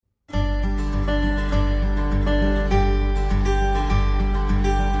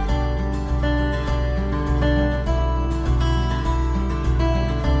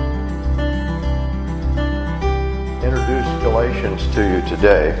greetings to you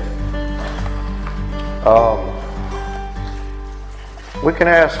today. We can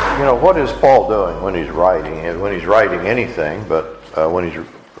ask, what is Paul doing when he's writing? And when he's writing anything, but when he's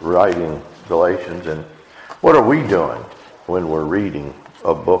writing Galatians, and what are we doing when we're reading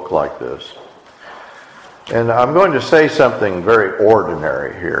a book like this? And I'm going to say something very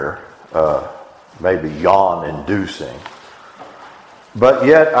ordinary here, maybe yawn-inducing. But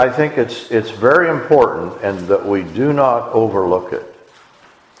yet, I think it's very important and that we do not overlook it.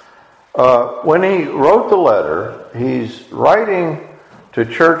 When he wrote the letter, he's writing to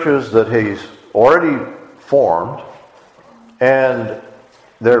churches that he's already formed, and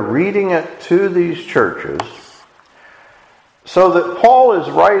they're reading it to these churches, so that Paul is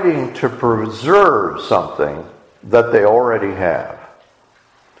writing to preserve something that they already have,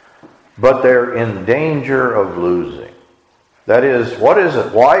 but they're in danger of losing. That is, what is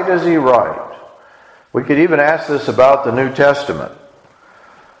it? Why does he write? We could even ask this about the New Testament.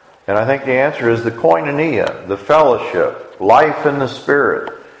 And I think the answer is the koinonia, the fellowship, life in the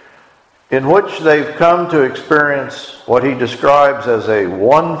Spirit, in which they've come to experience what he describes as a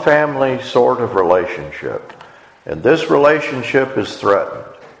one-family sort of relationship. And this relationship is threatened.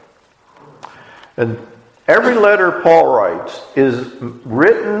 And every letter Paul writes is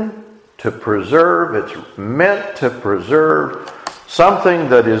written to preserve, it's meant to preserve something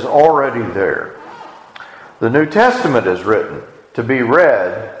that is already there. The New Testament is written to be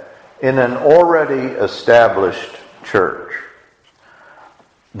read in an already established church.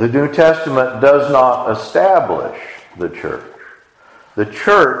 The New Testament does not establish the church. The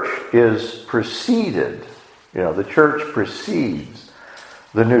church is preceded. The church precedes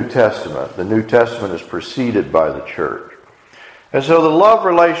the New Testament. The New Testament is preceded by the church. And so the love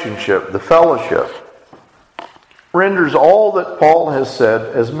relationship, the fellowship, renders all that Paul has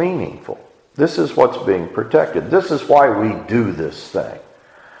said as meaningful. This is what's being protected. This is why we do this thing.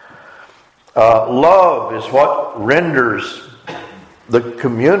 Love is what renders the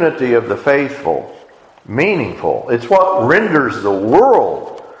community of the faithful meaningful. It's what renders the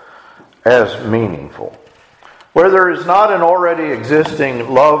world as meaningful. Where there is not an already existing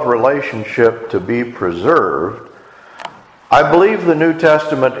love relationship to be preserved, I believe the New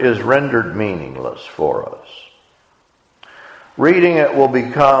Testament is rendered meaningless for us. Reading it will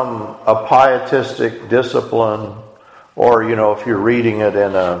become a pietistic discipline, or, if you're reading it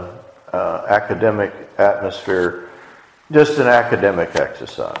in an academic atmosphere, just an academic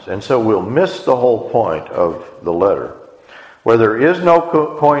exercise. And so we'll miss the whole point of the letter, where there is no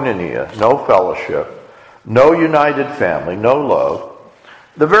koinonia, no fellowship, no united family, no love.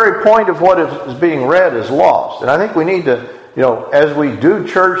 The very point of what is being read is lost. And I think we need to, as we do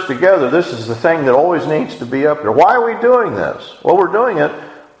church together, this is the thing that always needs to be up there. Why are we doing this? Well, we're doing it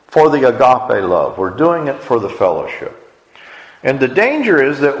for the agape love. We're doing it for the fellowship. And the danger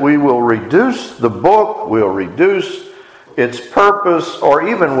is that we will reduce the book, we'll reduce its purpose, or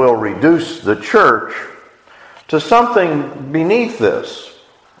even will reduce the church to something beneath this.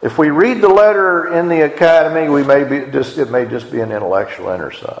 If we read the letter in the academy, it may just be an intellectual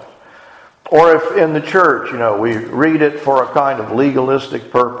exercise. Or if in the church, we read it for a kind of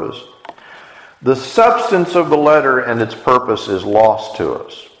legalistic purpose. The substance of the letter and its purpose is lost to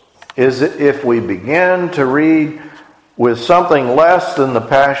us. Is it if we begin to read with something less than the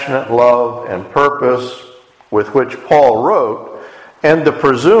passionate love and purpose with which Paul wrote, and the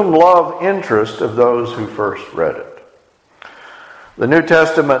presumed love interest of those who first read it. The New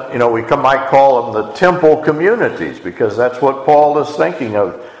Testament, we might call them the temple communities, because that's what Paul is thinking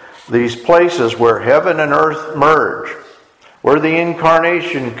of. These places where heaven and earth merge, where the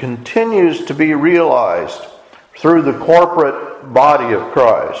incarnation continues to be realized through the corporate body of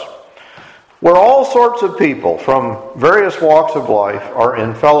Christ, where all sorts of people from various walks of life are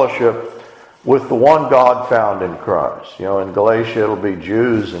in fellowship with the one God found in Christ. In Galatia it'll be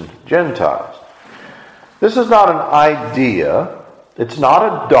Jews and Gentiles. This is not an idea. It's not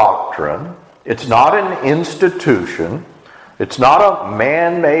a doctrine. It's not an institution. It's not a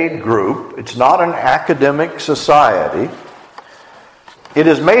man-made group. It's not an academic society. It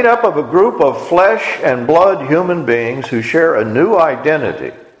is made up of a group of flesh and blood human beings who share a new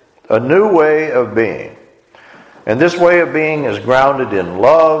identity, a new way of being. And this way of being is grounded in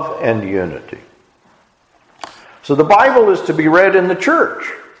love and unity. So the Bible is to be read in the church,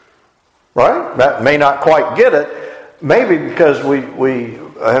 right? That may not quite get it. Maybe because we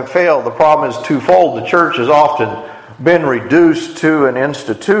have failed. The problem is twofold. The church has often been reduced to an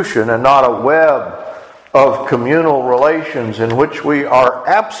institution and not a web of communal relations in which we are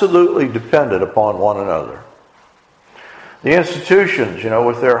absolutely dependent upon one another. The institutions,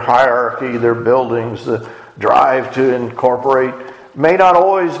 with their hierarchy, their buildings, the drive to incorporate may not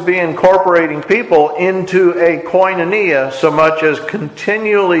always be incorporating people into a koinonia so much as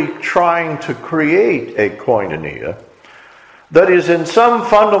continually trying to create a koinonia that is in some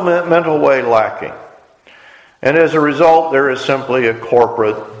fundamental way lacking. And as a result, there is simply a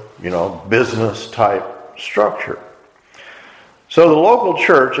corporate, business type structure. So the local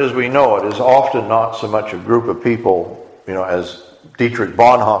church, as we know it, is often not so much a group of people, as Dietrich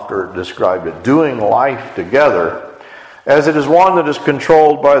Bonhoeffer described it, doing life together, as it is one that is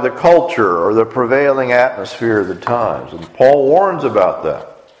controlled by the culture or the prevailing atmosphere of the times. And Paul warns about that.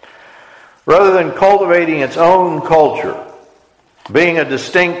 Rather than cultivating its own culture, being a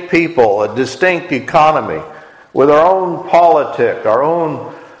distinct people, a distinct economy, with our own politic, our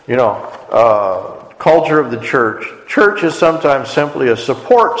own, culture of the church. Church is sometimes simply a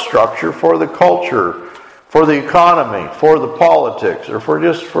support structure for the culture, for the economy, for the politics, or for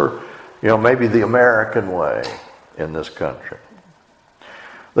maybe the American way in this country.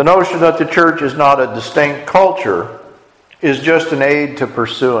 The notion that the church is not a distinct culture is just an aid to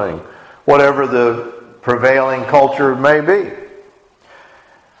pursuing whatever the prevailing culture may be.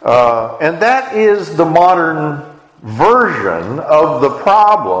 And that is the modern version of the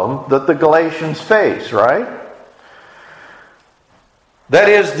problem that the Galatians face, right? That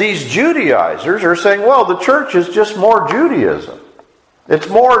is, these Judaizers are saying, well, the church is just more Judaism. It's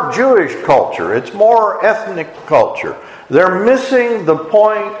more Jewish culture. It's more ethnic culture. They're missing the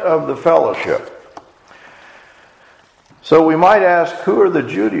point of the fellowship. So we might ask, who are the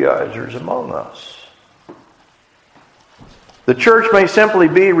Judaizers among us? The church may simply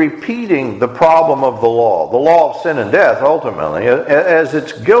be repeating the problem of the law of sin and death, ultimately, as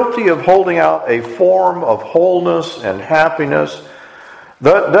it's guilty of holding out a form of wholeness and happiness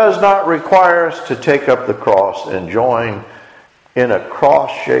that does not require us to take up the cross and join in a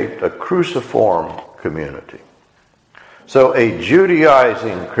cross-shaped, a cruciform community. So a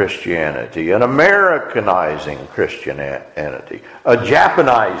Judaizing Christianity, an Americanizing Christianity, a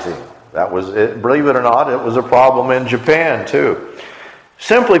Japanizing. That was, believe it or not, it was a problem in Japan too.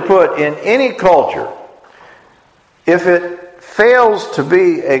 Simply put, in any culture, if it fails to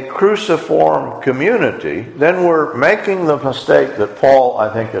be a cruciform community, then we're making the mistake that Paul,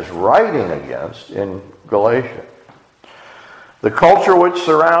 I think, is writing against in Galatia. The culture which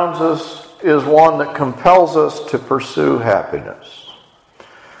surrounds us is one that compels us to pursue happiness,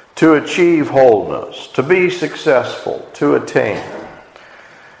 to achieve wholeness, to be successful, to attain.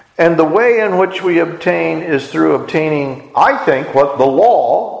 And the way in which we obtain is through obtaining, I think, what the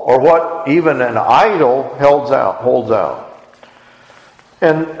law, or what even an idol holds out.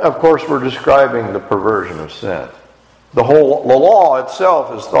 And, of course, we're describing the perversion of sin. The law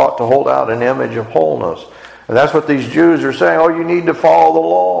itself is thought to hold out an image of wholeness. And that's what these Jews are saying, you need to follow the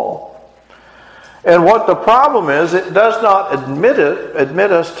law. And what the problem is, it does not admit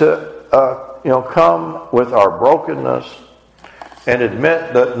us to come with our brokenness and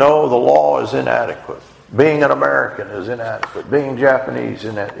admit that, no, the law is inadequate. Being an American is inadequate. Being Japanese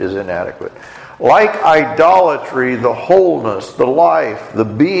is inadequate. Like idolatry, the wholeness, the life, the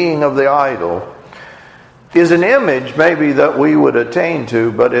being of the idol is an image maybe that we would attain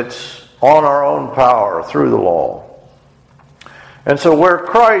to, but it's on our own power through the law. And so where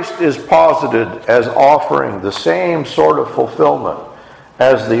Christ is posited as offering the same sort of fulfillment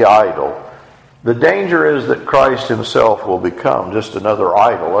as the idol, the danger is that Christ himself will become just another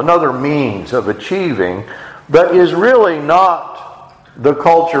idol, another means of achieving that is really not the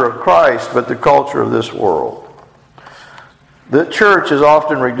culture of Christ, but the culture of this world. The church is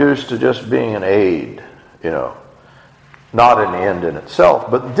often reduced to just being an aid, not an end in itself.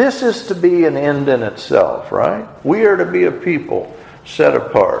 But this is to be an end in itself, right? We are to be a people set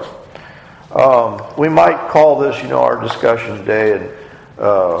apart. We might call this, our discussion today, and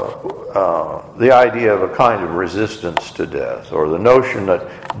the idea of a kind of resistance to death, or the notion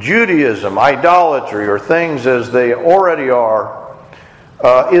that Judaism, idolatry, or things as they already are,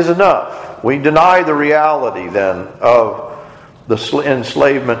 is enough. We deny the reality then of the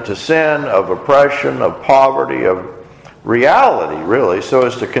enslavement to sin, of oppression, of poverty, of reality, really, so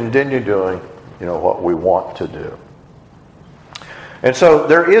as to continue doing, what we want to do. And so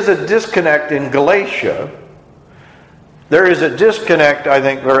there is a disconnect in Galatia. There is a disconnect, I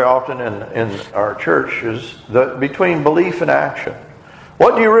think, very often in our churches between belief and action.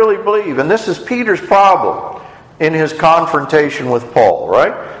 What do you really believe? And this is Peter's problem in his confrontation with Paul,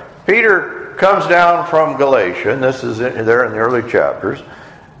 right? Peter comes down from Galatia, and this is there in the early chapters,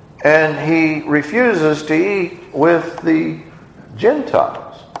 and he refuses to eat with the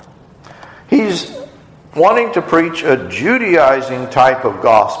Gentiles. He's wanting to preach a Judaizing type of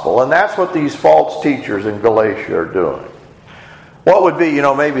gospel, and that's what these false teachers in Galatia are doing. What would be,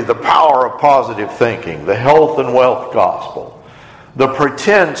 maybe the power of positive thinking, the health and wealth gospel, the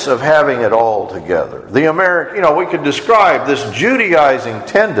pretense of having it all together. The American, we could describe this Judaizing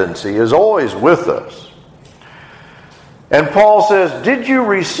tendency is always with us. And Paul says, did you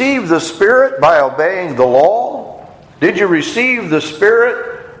receive the Spirit by obeying the law? Did you receive the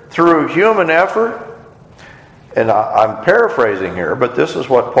Spirit through human effort? And I'm paraphrasing here, but this is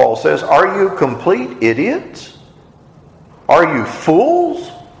what Paul says. Are you complete idiots? Are you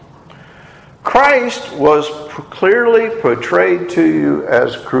fools? Christ was clearly portrayed to you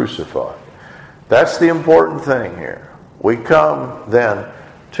as crucified. That's the important thing here. We come then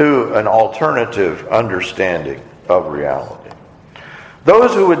to an alternative understanding of reality.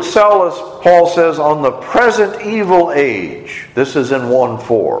 Those who would sell us, Paul says, on the present evil age. This is in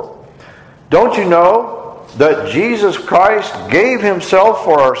 1:4. Don't you know that Jesus Christ gave himself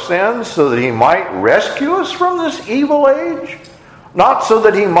for our sins so that he might rescue us from this evil age? Not so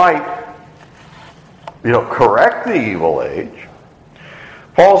that he might, correct the evil age.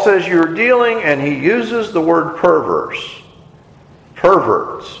 Paul says you're dealing, and he uses the word perverse.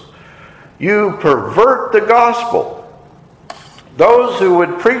 Perverts. You pervert the gospel. Those who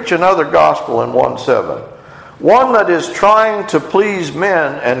would preach another gospel in 1:7. One that is trying to please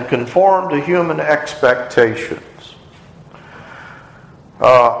men and conform to human expectations.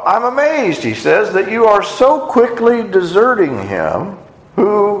 I'm amazed, he says, that you are so quickly deserting him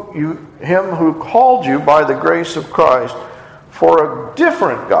who called you by the grace of Christ for a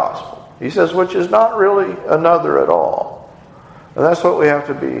different gospel. He says, which is not really another at all. And that's what we have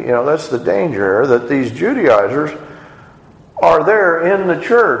to be. That's the danger here, that these Judaizers are there in the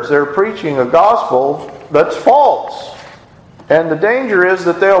church. They're preaching a gospel that's false. And the danger is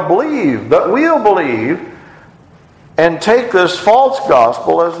that they'll believe, that we'll believe, and take this false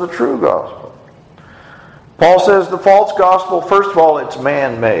gospel as the true gospel. Paul says the false gospel, first of all, it's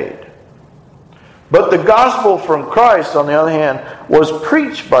man-made. But the gospel from Christ, on the other hand, was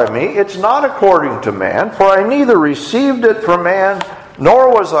preached by me. It's not according to man, for I neither received it from man,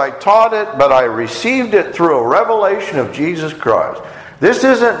 nor was I taught it, but I received it through a revelation of Jesus Christ. This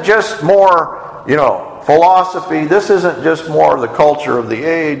isn't just more, philosophy. This isn't just more of the culture of the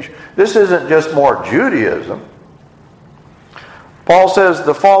age. This isn't just more Judaism. Paul says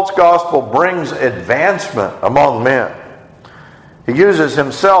the false gospel brings advancement among men. He uses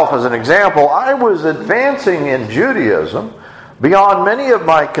himself as an example. I was advancing in Judaism beyond many of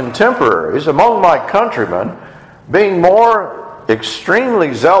my contemporaries, among my countrymen, being more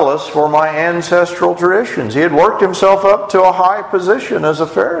extremely zealous for my ancestral traditions. He had worked himself up to a high position as a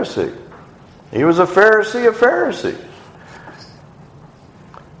Pharisee. He was a Pharisee of Pharisees.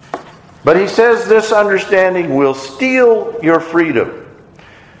 But he says this understanding will steal your freedom.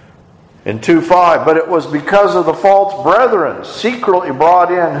 In 2:5, but it was because of the false brethren secretly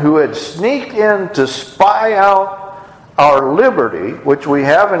brought in, who had sneaked in to spy out our liberty, which we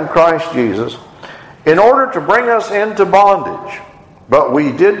have in Christ Jesus, in order to bring us into bondage. But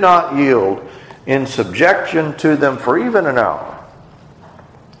we did not yield in subjection to them for even an hour.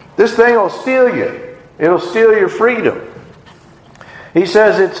 This thing will steal you. It'll steal your freedom. He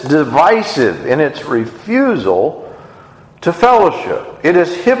says it's divisive in its refusal to fellowship. It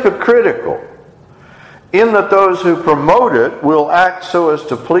is hypocritical in that those who promote it will act so as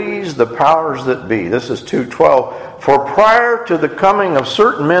to please the powers that be. This is 2:12. For prior to the coming of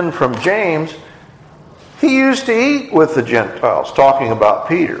certain men from James, he used to eat with the Gentiles, talking about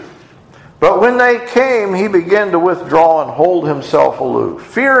Peter. But when they came, he began to withdraw and hold himself aloof,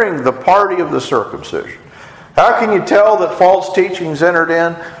 fearing the party of the circumcision. How can you tell that false teachings entered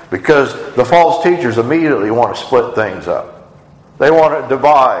in? Because the false teachers immediately want to split things up. They want to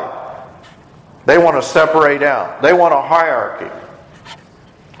divide. They want to separate out. They want a hierarchy.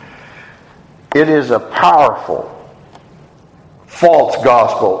 It is a powerful false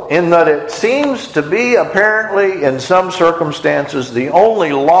gospel in that it seems to be apparently in some circumstances the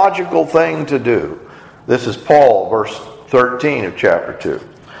only logical thing to do. This is Paul, verse 13 of chapter 2.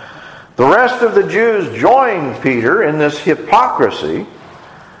 The rest of the Jews joined Peter in this hypocrisy,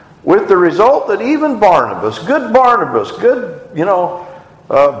 with the result that even Barnabas, Barnabas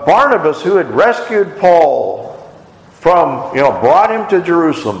who had rescued Paul from, brought him to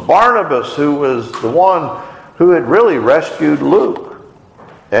Jerusalem. Barnabas, who was the one who had really rescued Luke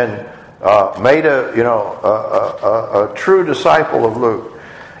and made a true disciple of Luke.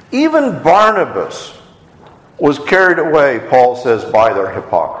 Even Barnabas was carried away, Paul says, by their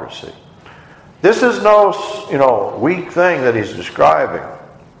hypocrisy. This is no, weak thing that he's describing.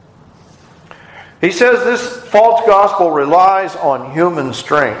 He says this false gospel relies on human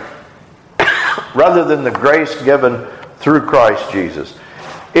strength rather than the grace given through Christ Jesus.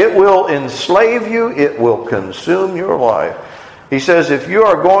 It will enslave you. It will consume your life. He says, if you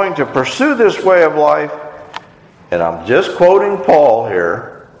are going to pursue this way of life, and I'm just quoting Paul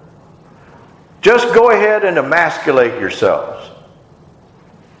here, just go ahead and emasculate yourselves.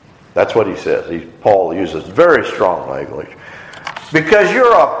 That's what he says. Paul uses very strong language. Because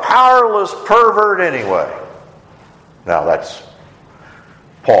you're a powerless pervert anyway. Now that's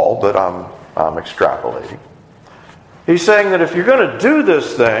Paul, but I'm extrapolating. He's saying that if you're going to do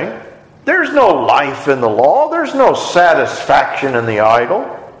this thing, there's no life in the law. There's no satisfaction in the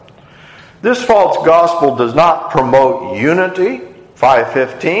idol. This false gospel does not promote unity.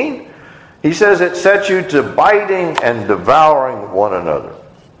 5:15. He says it sets you to biting and devouring one another.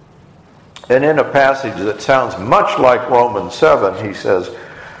 And in a passage that sounds much like Romans 7, he says,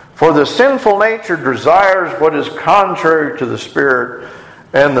 for the sinful nature desires what is contrary to the Spirit,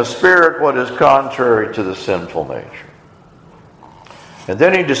 and the Spirit what is contrary to the sinful nature. And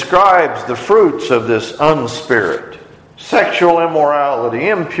then he describes the fruits of this unspirit: sexual immorality,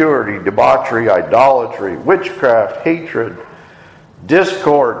 impurity, debauchery, idolatry, witchcraft, hatred,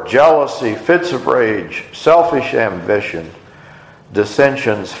 discord, jealousy, fits of rage, selfish ambition,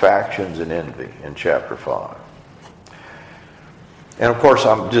 dissensions, factions, and envy in chapter 5. And of course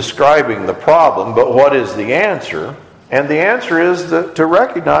I'm describing the problem, but what is the answer? And the answer is that to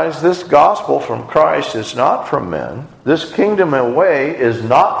recognize this gospel from Christ is not from men. This kingdom and way is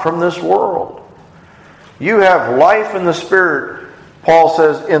not from this world. You have life in the Spirit, Paul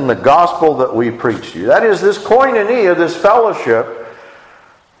says, in the gospel that we preach to you. That is, this koinonia, this fellowship,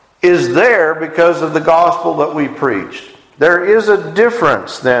 is there because of the gospel that we preached. There is a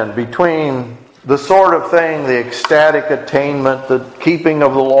difference then between the sort of thing, the ecstatic attainment, the keeping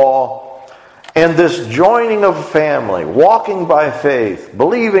of the law, and this joining of a family, walking by faith,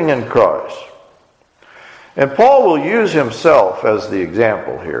 believing in Christ. And Paul will use himself as the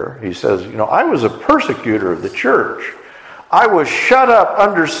example here. He says, I was a persecutor of the church. I was shut up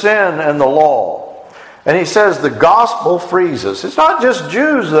under sin and the law. And he says the gospel frees us. It's not just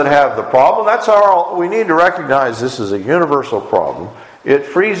Jews that have the problem. That's all. We need to recognize this is a universal problem. It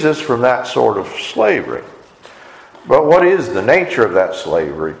frees us from that sort of slavery. But what is the nature of that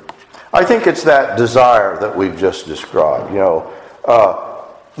slavery? I think it's that desire that we've just described.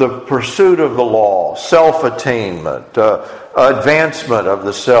 The pursuit of the law, self-attainment, advancement of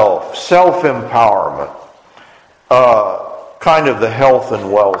the self, self-empowerment, kind of the health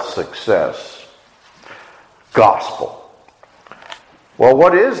and wealth success. Gospel. Well,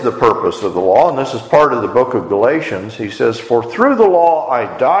 what is the purpose of the law? And this is part of the book of Galatians. He says, for through the law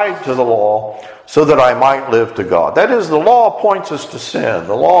I died to the law so that I might live to God. That is, the law points us to sin.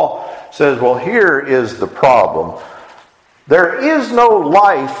 The law says, well, here is the problem. There is no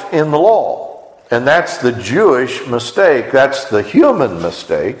life in the law. And that's the Jewish mistake. That's the human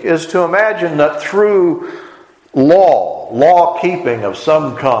mistake, is to imagine that through law keeping of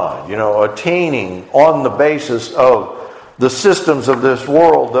some kind, attaining on the basis of the systems of this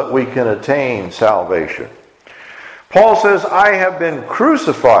world, that we can attain salvation. Paul says, I have been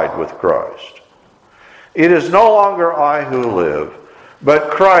crucified with Christ. It is no longer I who live,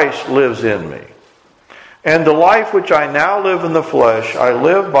 but Christ lives in me. And the life which I now live in the flesh, I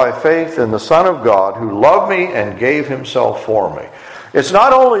live by faith in the Son of God, who loved me and gave himself for me. It's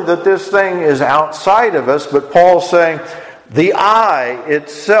not only that this thing is outside of us, but Paul's saying the I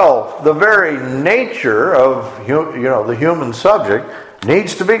itself, the very nature of the human subject,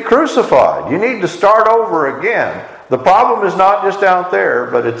 needs to be crucified. You need to start over again. The problem is not just out there,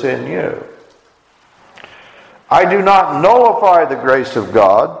 but it's in you. I do not nullify the grace of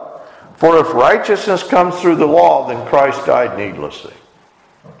God, for if righteousness comes through the law, then Christ died needlessly.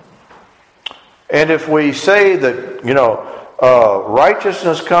 And if we say that,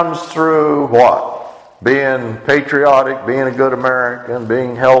 righteousness comes through what? Being patriotic, being a good American,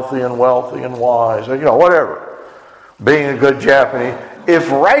 being healthy and wealthy and wise, whatever. Being a good Japanese.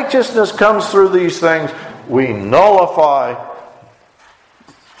 If righteousness comes through these things, we nullify,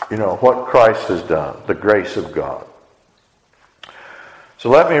 what Christ has done, the grace of God. So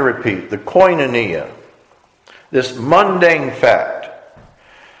let me repeat. The koinonia, this mundane fact,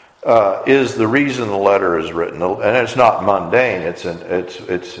 is the reason the letter is written, and it's not mundane. It's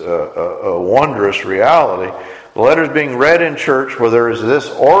a wondrous reality. The letter is being read in church where there is this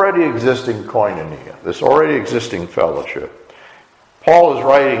already existing koinonia, this already existing fellowship. Paul is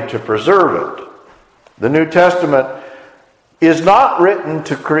writing to preserve it. The New Testament is not written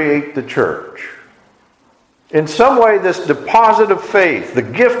to create the church. In some way, this deposit of faith, the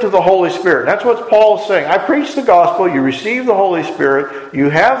gift of the Holy Spirit, that's what Paul is saying. I preach the gospel, you receive the Holy Spirit, you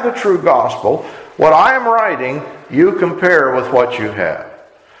have the true gospel. What I am writing you compare with what you have.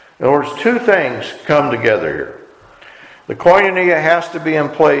 In other words, two things come together here. The koinonia has to be in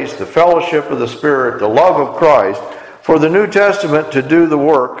place, the fellowship of the Spirit, the love of Christ, for the New Testament to do the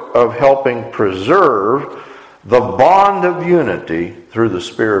work of helping preserve the bond of unity through the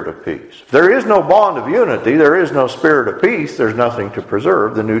Spirit of peace. If there is no bond of unity, there is no Spirit of peace, there's nothing to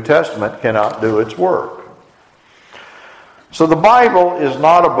preserve. The New Testament cannot do its work. So the Bible is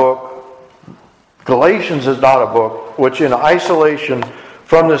not a book, Galatians is not a book, which in isolation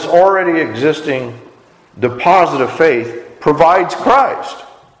from this already existing deposit of faith provides Christ.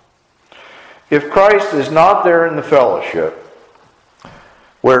 If Christ is not there in the fellowship,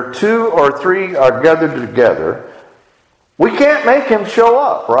 where two or three are gathered together, we can't make him show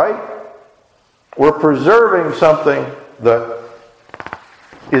up, right? We're preserving something that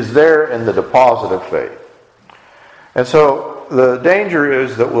is there in the deposit of faith. And so the danger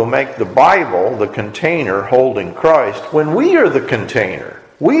is that we'll make the Bible the container holding Christ when we are the container.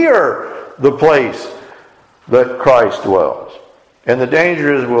 We are the place that Christ dwells. And the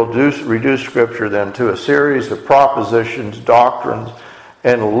danger is we'll reduce Scripture then to a series of propositions, doctrines,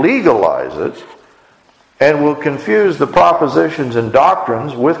 and legalize it, and we'll confuse the propositions and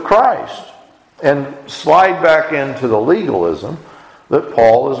doctrines with Christ and slide back into the legalism that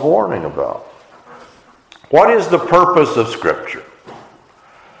Paul is warning about. What is the purpose of Scripture?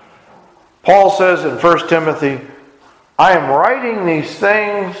 Paul says in 1 Timothy, I am writing these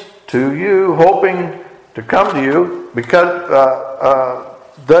things to you, hoping to come to you, because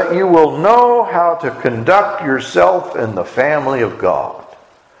that you will know how to conduct yourself in the family of God.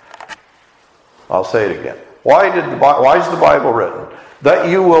 I'll say it again. Why is the Bible written? That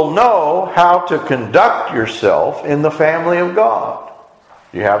you will know how to conduct yourself in the family of God.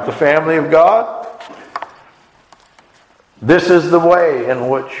 You have the family of God? This is the way in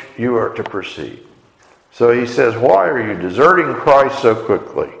which you are to proceed. So he says, why are you deserting Christ so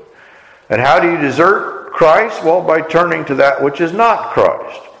quickly? And how do you desert Christ? Well, by turning to that which is not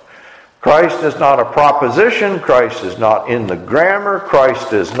Christ. Christ is not a proposition. Christ is not in the grammar.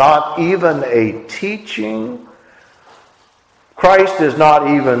 Christ is not even a teaching. Christ is not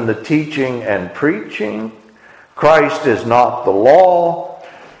even the teaching and preaching. Christ is not the law.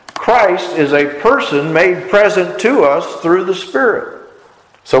 Christ is a person made present to us through the Spirit.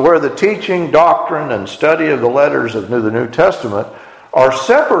 So where the teaching, doctrine, and study of the letters of the New Testament are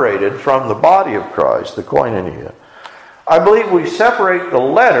separated from the body of Christ, the koinonia, I believe we separate the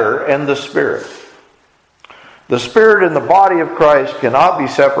letter and the Spirit. The Spirit and the body of Christ cannot be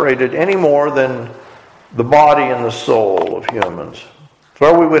separated any more than the body and the soul of humans.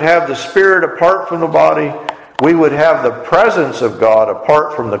 Where we would have the Spirit apart from the body, we would have the presence of God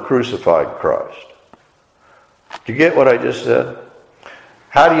apart from the crucified Christ. Do you get what I just said?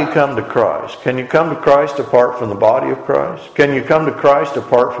 How do you come to Christ? Can you come to Christ apart from the body of Christ? Can you come to Christ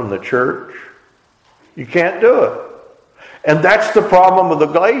apart from the church? You can't do it. And that's the problem of the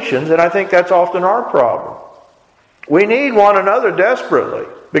Galatians, and I think that's often our problem. We need one another desperately,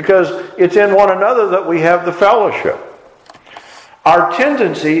 because it's in one another that we have the fellowship. Our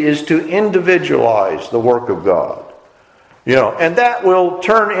tendency is to individualize the work of God. And that will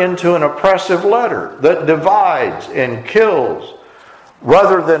turn into an oppressive letter that divides and kills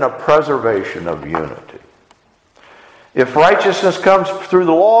rather than a preservation of unity. If righteousness comes through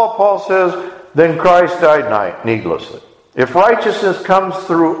the law, Paul says, then Christ died needlessly. If righteousness comes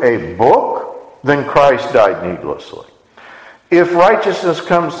through a book, then Christ died needlessly. If righteousness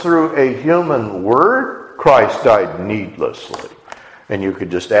comes through a human word, Christ died needlessly. And you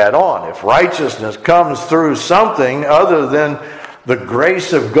could just add on. If righteousness comes through something other than the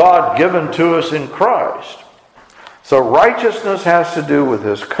grace of God given to us in Christ. So righteousness has to do with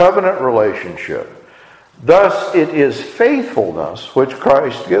his covenant relationship. Thus, it is faithfulness which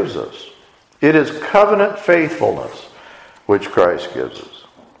Christ gives us. It is covenant faithfulness which Christ gives us.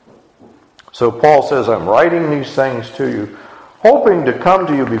 So Paul says, I'm writing these things to you, hoping to come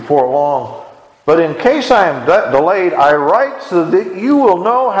to you before long. But in case I am delayed, I write so that you will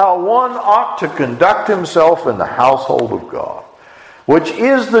know how one ought to conduct himself in the household of God, which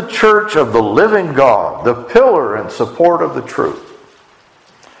is the church of the living God, the pillar and support of the truth.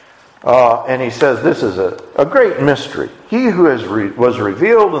 And he says this is a great mystery. He who was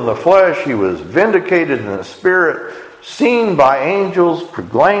revealed in the flesh, he was vindicated in the spirit, seen by angels,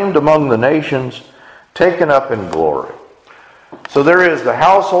 proclaimed among the nations, taken up in glory. So there is the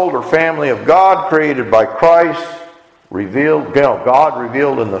household or family of God created by Christ, God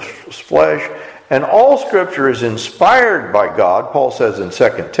revealed in the flesh, and all Scripture is inspired by God, Paul says in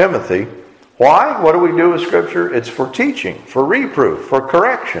 2 Timothy. Why? What do we do with Scripture? It's for teaching, for reproof, for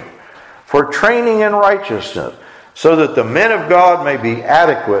correction, for training in righteousness, so that the men of God may be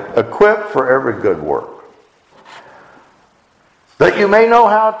adequate, equipped for every good work. That you may know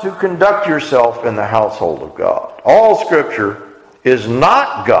how to conduct yourself in the household of God. All Scripture is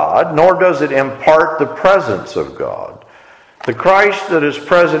not God, nor does it impart the presence of God. The Christ that is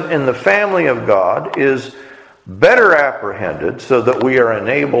present in the family of God is better apprehended so that we are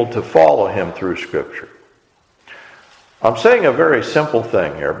enabled to follow him through Scripture. I'm saying a very simple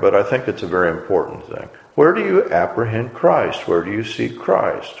thing here, but I think it's a very important thing. Where do you apprehend Christ? Where do you see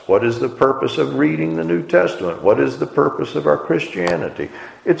Christ? What is the purpose of reading the New Testament? What is the purpose of our Christianity?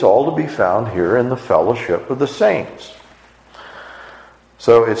 It's all to be found here in the fellowship of the saints.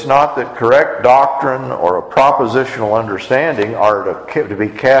 So it's not that correct doctrine or a propositional understanding are to be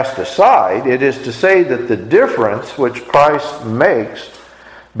cast aside. It is to say that the difference which Christ makes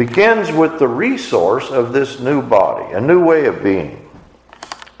begins with the resource of this new body, a new way of being.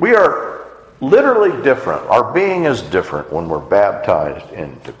 We are literally different. Our being is different when we're baptized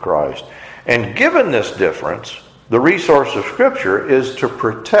into Christ. And given this difference, the resource of Scripture is to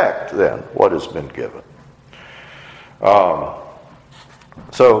protect then what has been given.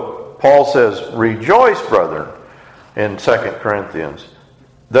 So Paul says, rejoice, brethren, in 2 Corinthians,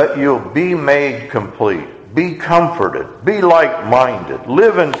 that you'll be made complete. Be comforted. Be like-minded.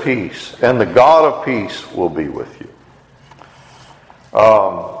 Live in peace. And the God of peace will be with you.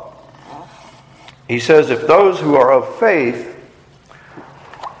 He says, if those who are of faith,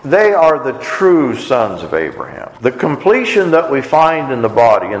 they are the true sons of Abraham. The completion that we find in the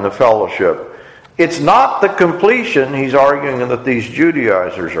body, in the fellowship, it's not the completion, he's arguing, that these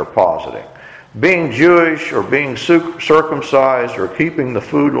Judaizers are positing. Being Jewish or being circumcised or keeping the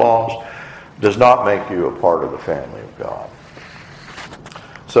food laws does not make you a part of the family of God.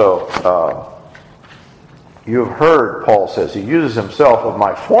 So, you have heard, Paul says, he uses himself of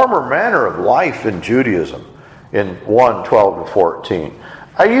my former manner of life in Judaism in 1:12-14.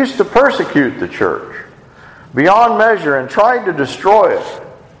 I used to persecute the church beyond measure and tried to destroy it.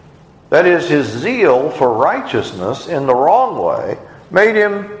 That is, his zeal for righteousness in the wrong way made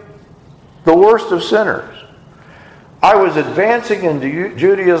him the worst of sinners. I was advancing into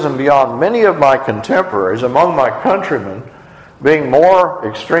Judaism beyond many of my contemporaries among my countrymen, being more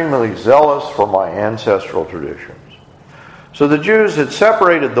extremely zealous for my ancestral traditions. So the Jews had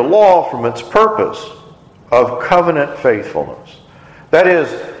separated the law from its purpose of covenant faithfulness. That is,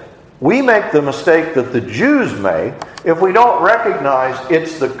 we make the mistake that the Jews make if we don't recognize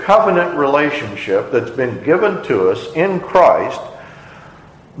it's the covenant relationship that's been given to us in Christ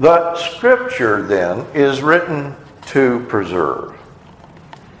that Scripture then is written to preserve.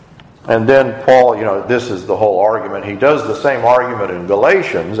 And then Paul, this is the whole argument. He does the same argument in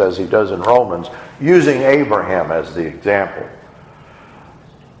Galatians as he does in Romans, using Abraham as the example.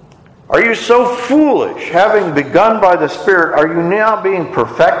 Are you so foolish? Having begun by the Spirit, are you now being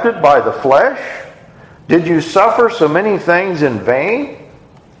perfected by the flesh? Did you suffer so many things in vain?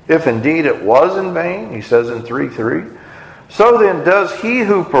 If indeed it was in vain, he says in 3:3. So then does he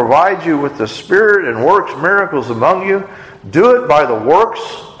who provides you with the Spirit and works miracles among you, do it by the works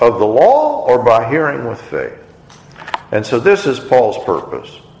of the law or by hearing with faith? And so this is Paul's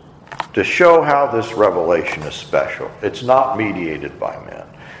purpose, to show how this revelation is special. It's not mediated by men.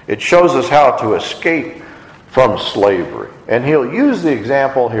 It shows us how to escape from slavery. And he'll use the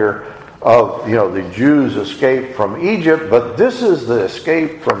example here of, the Jews escaped from Egypt, but this is the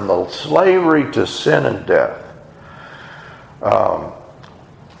escape from the slavery to sin and death.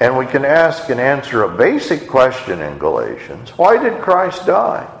 And we can ask and answer a basic question in Galatians. Why did Christ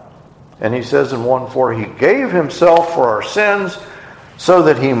die? And he says in 1:4, he gave himself for our sins so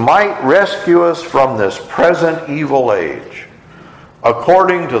that he might rescue us from this present evil age,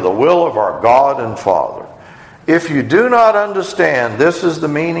 according to the will of our God and Father. If you do not understand, this is the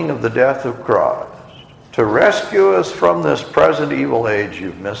meaning of the death of Christ. To rescue us from this present evil age,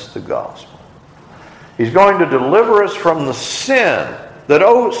 you've missed the gospel. He's going to deliver us from the sin that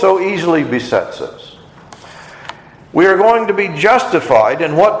so easily besets us. We are going to be justified,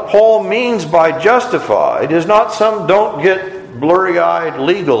 and what Paul means by justified is not some don't get blurry-eyed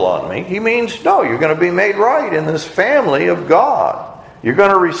legal on me. He means, no, you're going to be made right in this family of God. You're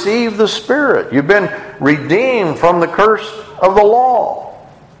going to receive the Spirit. You've been redeemed from the curse of the law.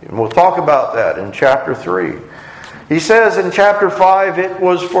 And we'll talk about that in chapter 3. He says in chapter 5, it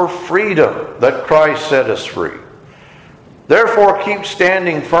was for freedom that Christ set us free. Therefore, keep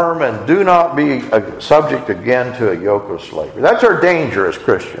standing firm and do not be subject again to a yoke of slavery. That's our danger as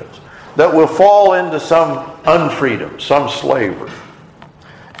Christians, that we'll fall into some unfreedom, some slavery.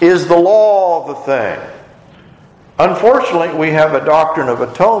 Is the law the thing? Unfortunately, we have a doctrine of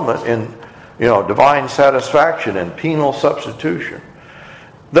atonement divine satisfaction and penal substitution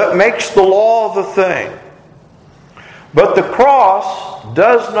that makes the law the thing. But the cross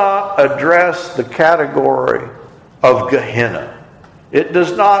does not address the category of Gehenna. It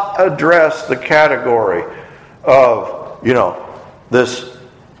does not address the category of, this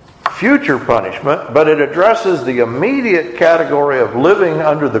future punishment, but it addresses the immediate category of living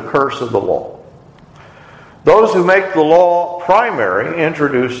under the curse of the law. Those who make the law primary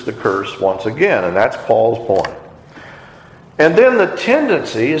introduce the curse once again, and that's Paul's point. And then the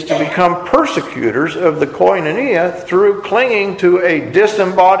tendency is to become persecutors of the koinonia through clinging to a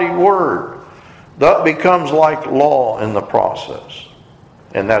disembodied word. That becomes like law in the process.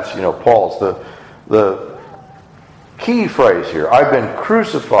 And that's, Paul's the key phrase here. I've been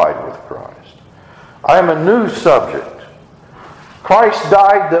crucified with Christ. I am a new subject. Christ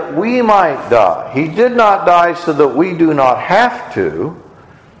died that we might die. He did not die so that we do not have to,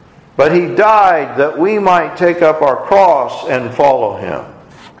 but He died that we might take up our cross and follow Him.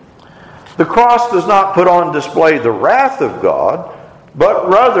 The cross does not put on display the wrath of God, but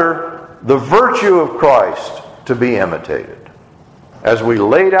rather the virtue of Christ to be imitated. As we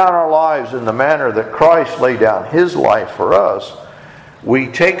lay down our lives in the manner that Christ laid down His life for us, we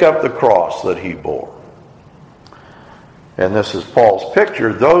take up the cross that He bore. And this is Paul's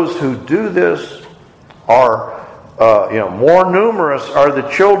picture. Those who do this are, more numerous are the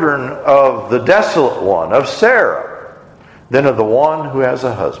children of the desolate one, of Sarah, than of the one who has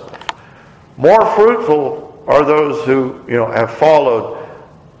a husband. More fruitful are those who, have followed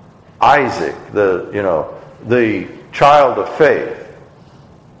Isaac, the child of faith,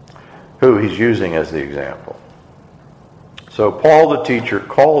 who he's using as the example. So Paul the teacher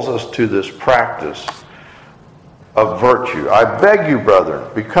calls us to this practice of virtue. I beg you,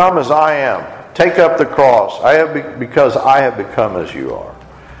 brethren, become as I am. Take up the cross. Because I have become as you are.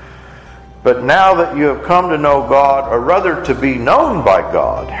 But now that you have come to know God, or rather to be known by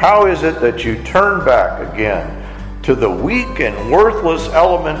God, how is it that you turn back again to the weak and worthless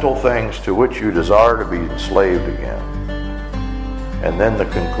elemental things to which you desire to be enslaved again? And then the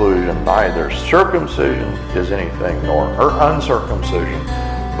conclusion, neither circumcision is anything nor uncircumcision,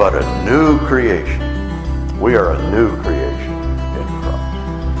 but a new creation. We are a new creation in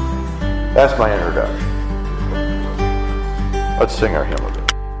Christ. That's my introduction. Let's sing our hymn of it.